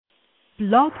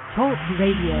Blog Talk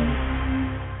Radio.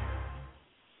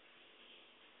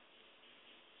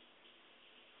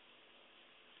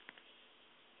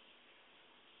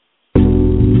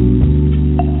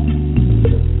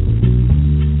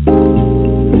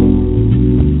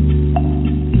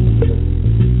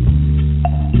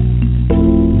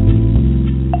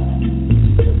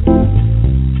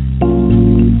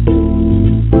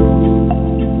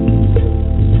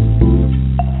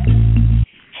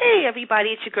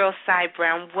 It's your girl, Cy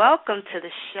Brown. Welcome to the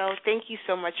show. Thank you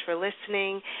so much for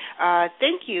listening.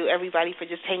 Thank you, everybody, for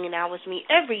just hanging out with me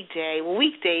every day,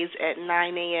 weekdays at 9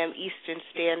 a.m. Eastern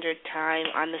Standard Time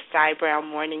on the Cy Brown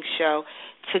Morning Show.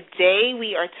 Today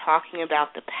we are talking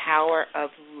about the power of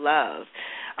love.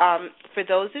 For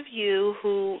those of you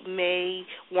who may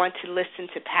want to listen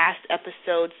to past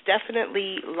episodes,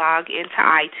 definitely log into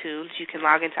iTunes. You can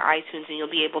log into iTunes and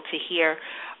you'll be able to hear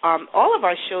all of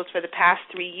our shows for the past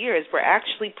 3 years. We're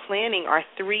actually planning our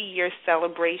 3-year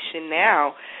celebration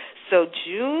now. So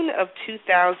June of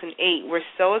 2008, we're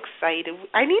so excited.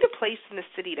 I need a place in the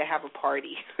city to have a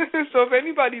party. So if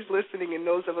anybody's listening and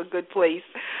knows of a good place,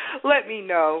 let me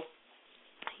know.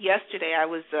 Yesterday I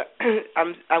was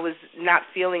I was not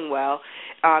feeling well,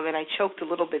 and I choked a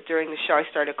little bit during the show. I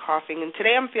started coughing, and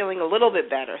today I'm feeling a little bit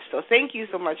better. So thank you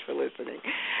so much for listening.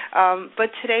 But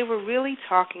today we're really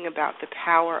talking about the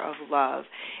power of love,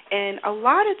 and a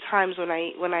lot of times when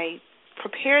I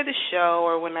prepare the show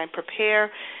or when I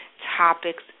prepare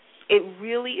topics, it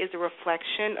really is a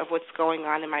reflection of what's going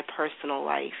on in my personal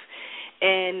life.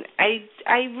 And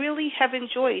I really have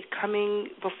enjoyed coming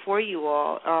before you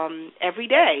all every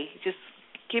day, just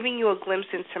giving you a glimpse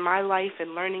into my life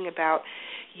and learning about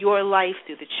your life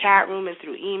through the chat room and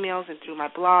through emails and through my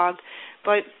blog.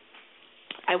 But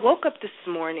I woke up this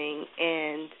morning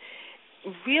and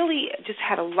really just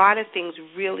had a lot of things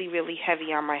really, really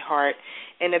heavy on my heart.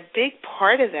 And a big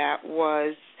part of that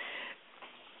was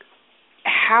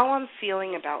how I'm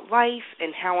feeling about life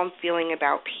and how I'm feeling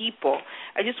about people.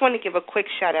 I just want to give a quick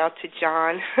shout-out to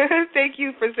John. Thank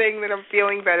you for saying that I'm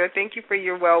feeling better. Thank you for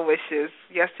your well wishes.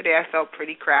 Yesterday I felt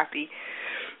pretty crappy.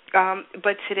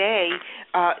 But today,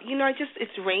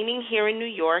 it's raining here in New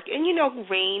York, and,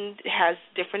 rain has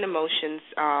different emotions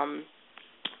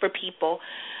for people.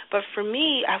 But for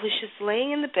me, I was just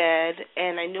laying in the bed,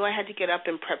 and I knew I had to get up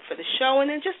and prep for the show and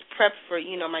then just prep for,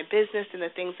 my business and the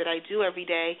things that I do every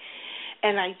day.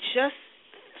 And I just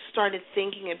started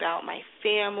thinking about my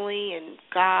family and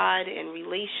God and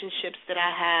relationships that I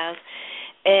have.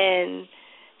 And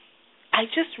I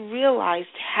just realized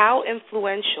how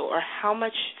influential or how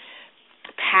much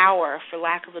power, for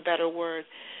lack of a better word,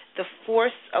 the force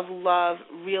of love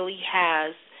really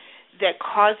has that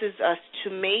causes us to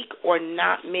make or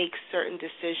not make certain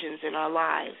decisions in our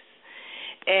lives.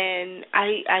 And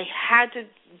I had to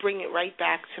bring it right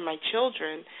back to my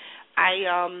children.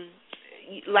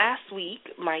 Last week,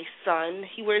 my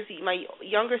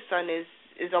younger son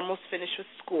is almost finished with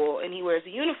school, and he wears a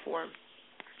uniform.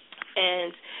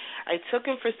 And I took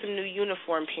him for some new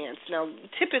uniform pants. Now,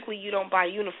 typically you don't buy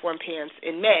uniform pants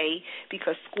in May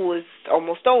because school is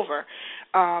almost over.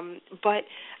 But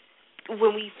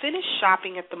when we finished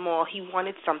shopping at the mall, he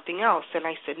wanted something else. And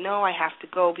I said, no, I have to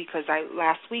go because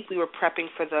last week we were prepping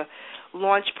for the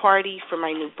launch party for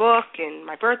my new book and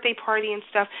my birthday party and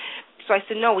stuff. So I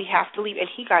said, no, we have to leave. And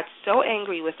he got so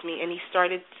angry with me, and he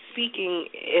started speaking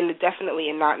in definitely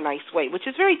a not nice way, which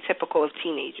is very typical of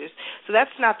teenagers. So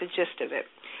that's not the gist of it.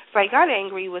 So I got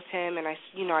angry with him, and I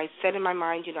said in my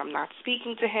mind, I'm not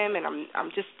speaking to him, and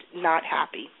I'm just not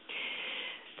happy.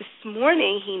 This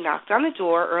morning he knocked on the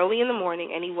door early in the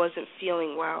morning, and he wasn't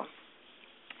feeling well.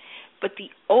 But the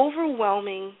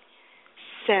overwhelming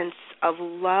sense of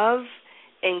love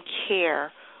and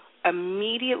care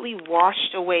immediately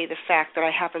washed away the fact that I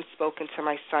haven't spoken to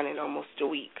my son in almost a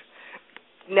week.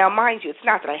 Now, mind you, it's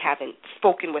not that I haven't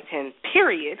spoken with him,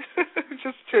 period,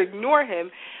 just to ignore him,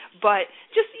 but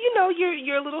just,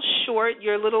 you're a little short,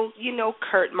 you're a little,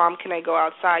 curt. Mom, can I go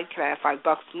outside? Can I have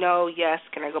 $5? No, yes.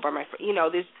 Can I go buy my friend?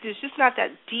 There's just not that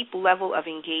deep level of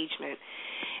engagement.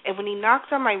 And when he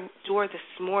knocked on my door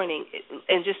this morning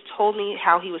and just told me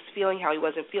how he was feeling, how he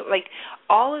wasn't feeling,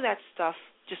 all of that stuff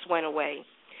just went away.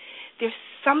 There's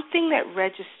something that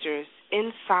registers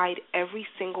inside every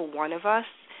single one of us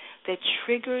that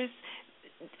triggers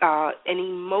an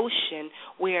emotion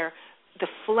where the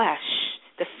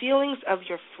feelings of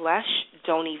your flesh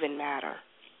don't even matter.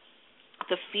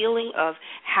 The feeling of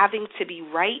having to be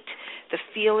right, the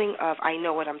feeling of I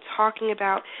know what I'm talking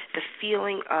about, the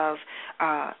feeling of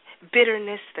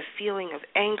bitterness, the feeling of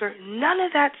anger, none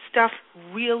of that stuff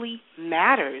really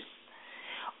matters.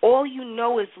 All you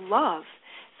know is love.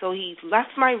 So he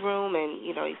left my room, and,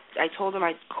 you know, I told him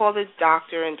I'd call the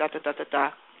doctor and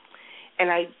da-da-da-da-da.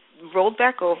 And I rolled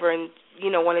back over and, you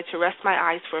know, wanted to rest my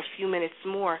eyes for a few minutes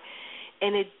more.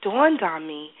 And it dawned on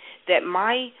me that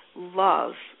my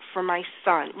love for my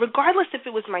son, regardless if it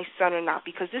was my son or not,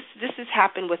 because this has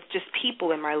happened with just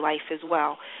people in my life as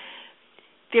well,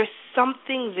 there's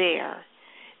something there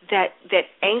that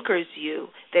anchors you,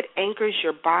 that anchors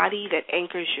your body, that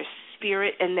anchors your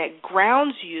spirit, and that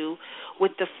grounds you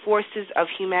with the forces of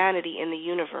humanity in the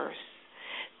universe.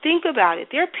 Think about it.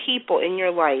 There are people in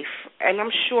your life, and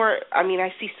I'm sure, I mean, I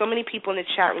see so many people in the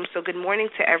chat room, so good morning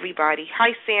to everybody. Hi,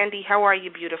 Sandy. How are you,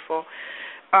 beautiful?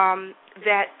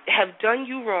 That have done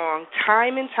you wrong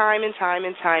time and time and time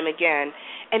and time again,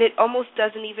 and it almost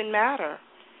doesn't even matter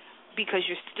because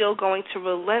you're still going to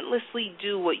relentlessly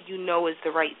do what you know is the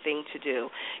right thing to do.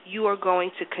 You are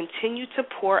going to continue to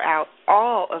pour out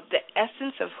all of the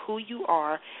essence of who you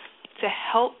are to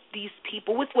help these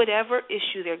people with whatever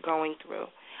issue they're going through.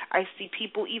 I see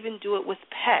people even do it with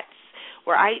pets,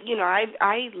 where I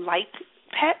like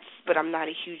pets, but I'm not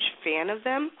a huge fan of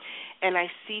them. And I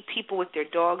see people with their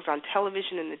dogs on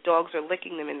television, and the dogs are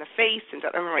licking them in the face, and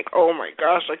I'm like, oh my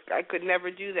gosh, I could never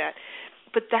do that.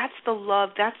 But that's the love.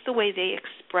 That's the way they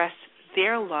express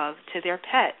their love to their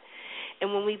pet.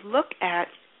 And when we look at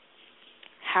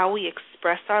how we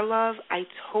express our love, I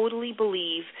totally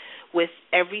believe with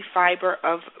every fiber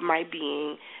of my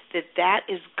being that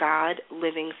is God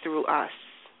living through us.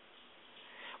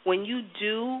 When you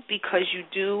do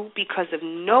because of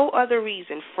no other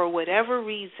reason, for whatever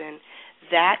reason,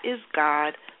 that is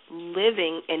God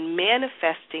living and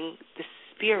manifesting the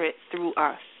Spirit through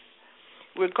us.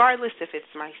 Regardless if it's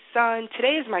my son.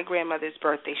 Today is my grandmother's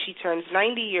birthday. She turns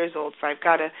 90 years old, so I've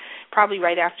got to probably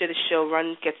right after the show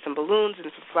run, get some balloons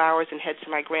and some flowers and head to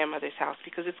my grandmother's house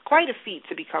because it's quite a feat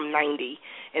to become 90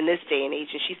 in this day and age,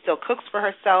 and she still cooks for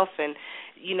herself. And,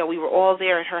 you know, we were all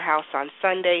there at her house on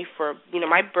Sunday for, you know,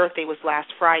 my birthday was last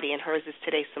Friday and hers is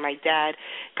today, so my dad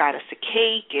got us a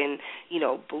cake and, you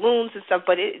know, balloons and stuff,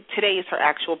 but today is her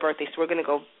actual birthday, so we're going to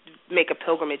go make a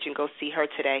pilgrimage and go see her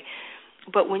today.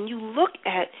 But when you look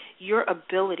at your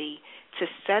ability to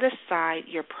set aside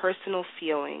your personal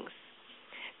feelings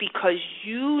because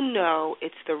you know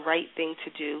it's the right thing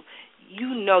to do,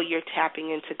 you know you're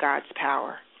tapping into God's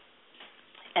power.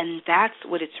 And that's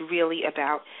what it's really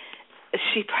about.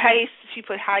 She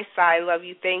put, hi, Sai, love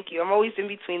you, thank you. I'm always in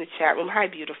between the chat room. Hi,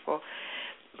 beautiful.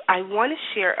 I want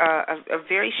to share a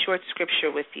very short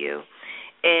scripture with you.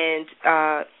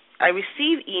 And I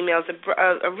receive emails.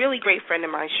 A really great friend of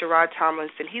mine, Sherrod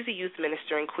Tomlinson, he's a youth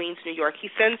minister in Queens, New York. He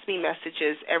sends me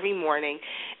messages every morning,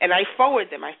 and I forward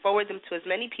them. I forward them to as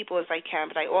many people as I can,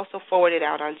 but I also forward it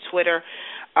out on Twitter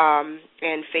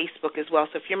and Facebook as well.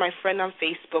 So if you're my friend on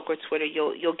Facebook or Twitter,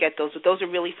 you'll get those. But those are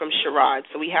really from Sherrod,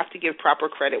 so we have to give proper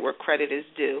credit where credit is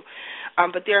due.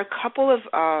 But there are a couple of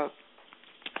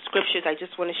scriptures I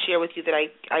just want to share with you that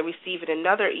I received in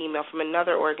another email from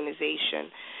another organization.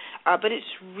 But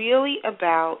it's really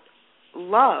about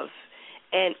love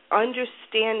and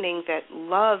understanding that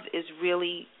love is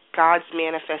really God's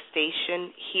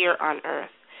manifestation here on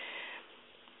earth.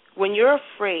 When you're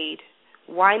afraid,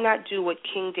 why not do what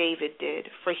King David did?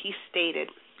 For he stated,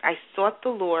 I sought the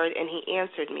Lord, and he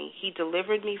answered me. He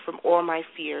delivered me from all my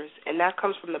fears. And that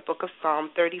comes from the book of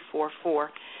Psalm 34:4.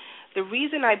 The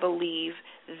reason I believe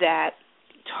that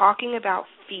talking about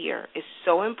fear is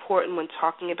so important when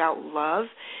talking about love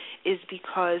is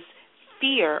because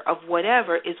fear of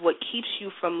whatever is what keeps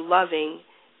you from loving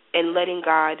and letting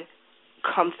God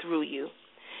come through you.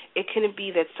 It can be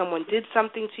that someone did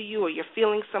something to you or you're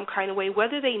feeling some kind of way,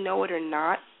 whether they know it or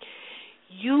not.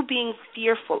 You being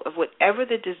fearful of whatever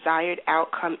the desired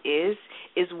outcome is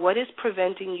what is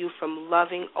preventing you from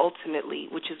loving ultimately,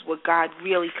 which is what God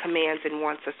really commands and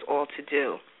wants us all to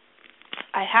do.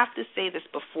 I have to say this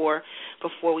before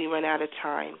we run out of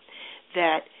time,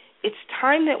 that it's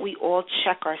time that we all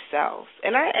check ourselves.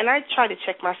 And I try to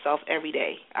check myself every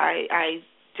day.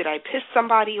 Did I piss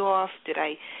somebody off? Did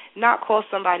I not call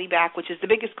somebody back, which is the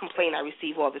biggest complaint I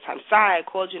receive all the time. Sorry, I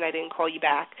called you and I didn't call you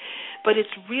back. But it's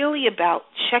really about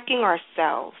checking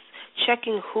ourselves,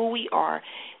 checking who we are,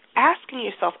 asking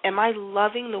yourself, am I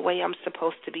loving the way I'm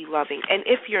supposed to be loving? And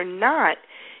if you're not,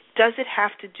 does it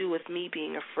have to do with me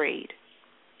being afraid?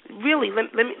 Really,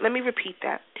 let me repeat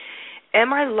that.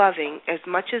 Am I loving as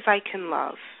much as I can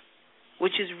love,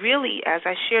 which is really, as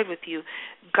I shared with you,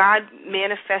 God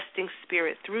manifesting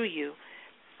Spirit through you?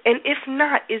 And if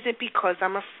not, is it because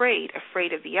I'm afraid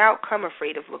of the outcome,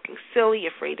 afraid of looking silly,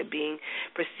 afraid of being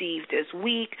perceived as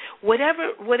weak,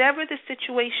 whatever the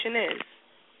situation is?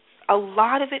 A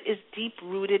lot of it is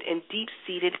deep-rooted and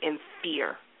deep-seated in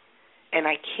fear, and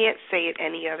I can't say it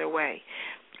any other way.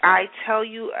 I tell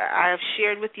you, I have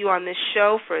shared with you on this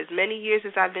show for as many years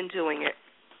as I've been doing it,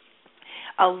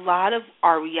 a lot of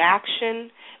our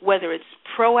reaction, whether it's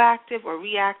proactive or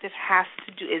reactive,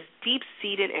 is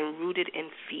deep-seated and rooted in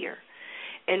fear.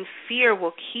 And fear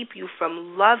will keep you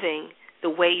from loving the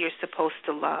way you're supposed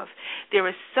to love. There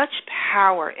is such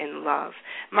power in love.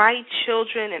 My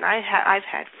children and I've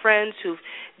had friends who've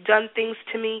done things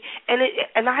to me,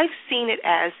 and I've seen it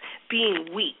as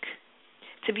being weak.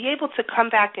 To be able to come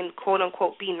back and,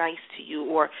 quote-unquote, be nice to you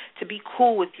or to be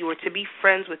cool with you or to be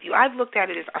friends with you, I've looked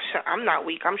at it as, I'm not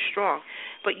weak, I'm strong.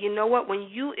 But you know what? When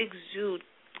you exude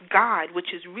God, which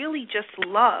is really just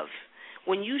love,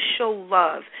 when you show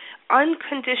love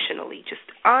unconditionally,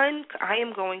 I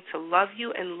am going to love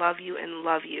you and love you and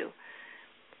love you,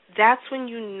 that's when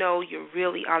you know you're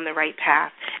really on the right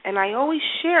path. And I always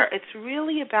share, it's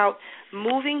really about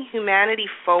moving humanity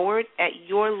forward at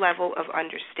your level of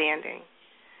understanding.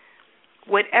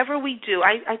 Whatever we do,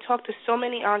 I talk to so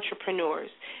many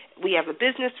entrepreneurs. We have a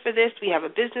business for this, we have a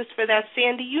business for that.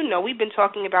 Sandy, you know, we've been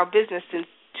talking about business since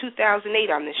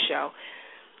 2008 on this show.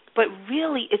 But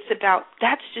really, it's about,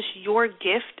 that's just your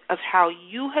gift of how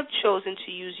you have chosen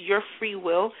to use your free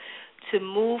will to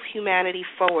move humanity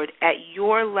forward at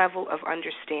your level of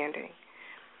understanding.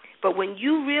 But when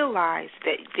you realize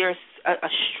that there's a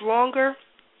stronger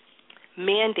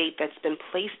mandate that's been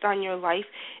placed on your life,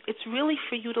 it's really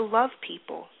for you to love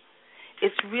people.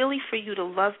 It's really for you to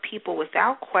love people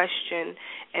without question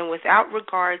and without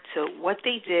regard to what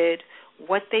they did,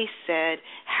 what they said,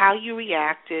 how you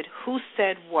reacted, who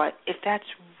said what, if that's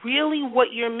really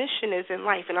what your mission is in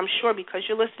life. And I'm sure because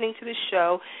you're listening to this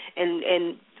show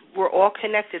and we're all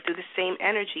connected through the same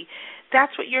energy,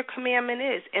 that's what your commandment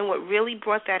is. And what really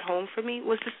brought that home for me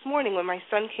was this morning when my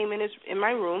son came in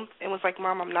my room and was like,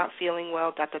 Mom, I'm not feeling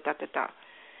well,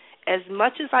 As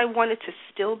much as I wanted to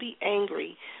still be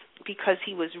angry because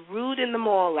he was rude in the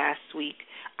mall last week,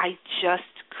 I just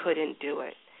couldn't do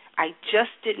it. I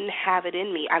just didn't have it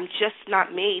in me. I'm just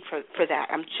not made for that.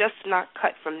 I'm just not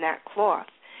cut from that cloth.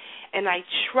 And I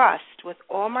trust with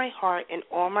all my heart and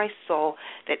all my soul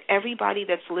that everybody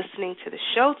that's listening to the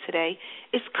show today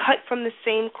is cut from the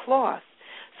same cloth.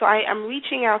 So I'm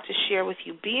reaching out to share with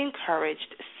you, be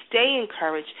encouraged, stay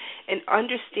encouraged, and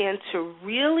understand to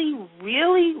really,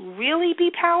 really, really be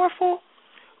powerful,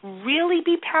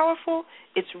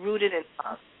 it's rooted in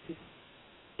love.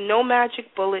 No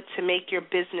magic bullet to make your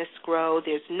business grow.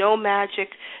 There's no magic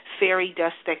fairy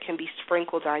dust that can be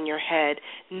sprinkled on your head.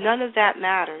 None of that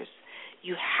matters.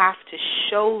 You have to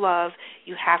show love.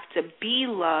 You have to be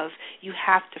love. You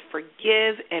have to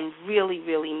forgive and really,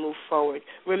 really move forward.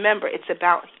 Remember, it's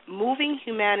about moving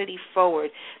humanity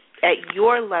forward at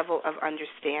your level of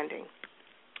understanding.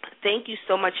 Thank you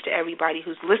so much to everybody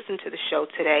who's listened to the show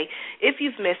today. If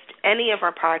you've missed any of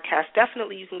our podcasts,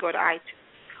 definitely you can go to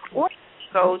iTunes or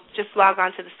just log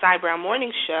on to the Cy Brown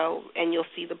Morning Show, and you'll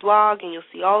see the blog, and you'll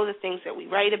see all of the things that we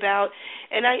write about.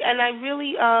 And I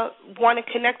really want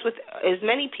to connect with as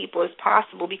many people as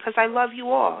possible because I love you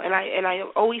all, and I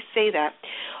always say that.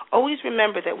 Always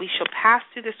remember that we shall pass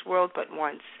through this world but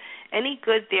once. Any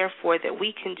good, therefore, that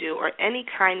we can do or any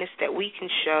kindness that we can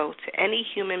show to any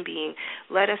human being,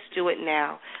 let us do it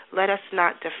now. Let us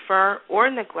not defer or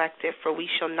neglect it, for we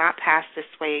shall not pass this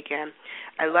way again.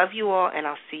 I love you all, and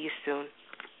I'll see you soon.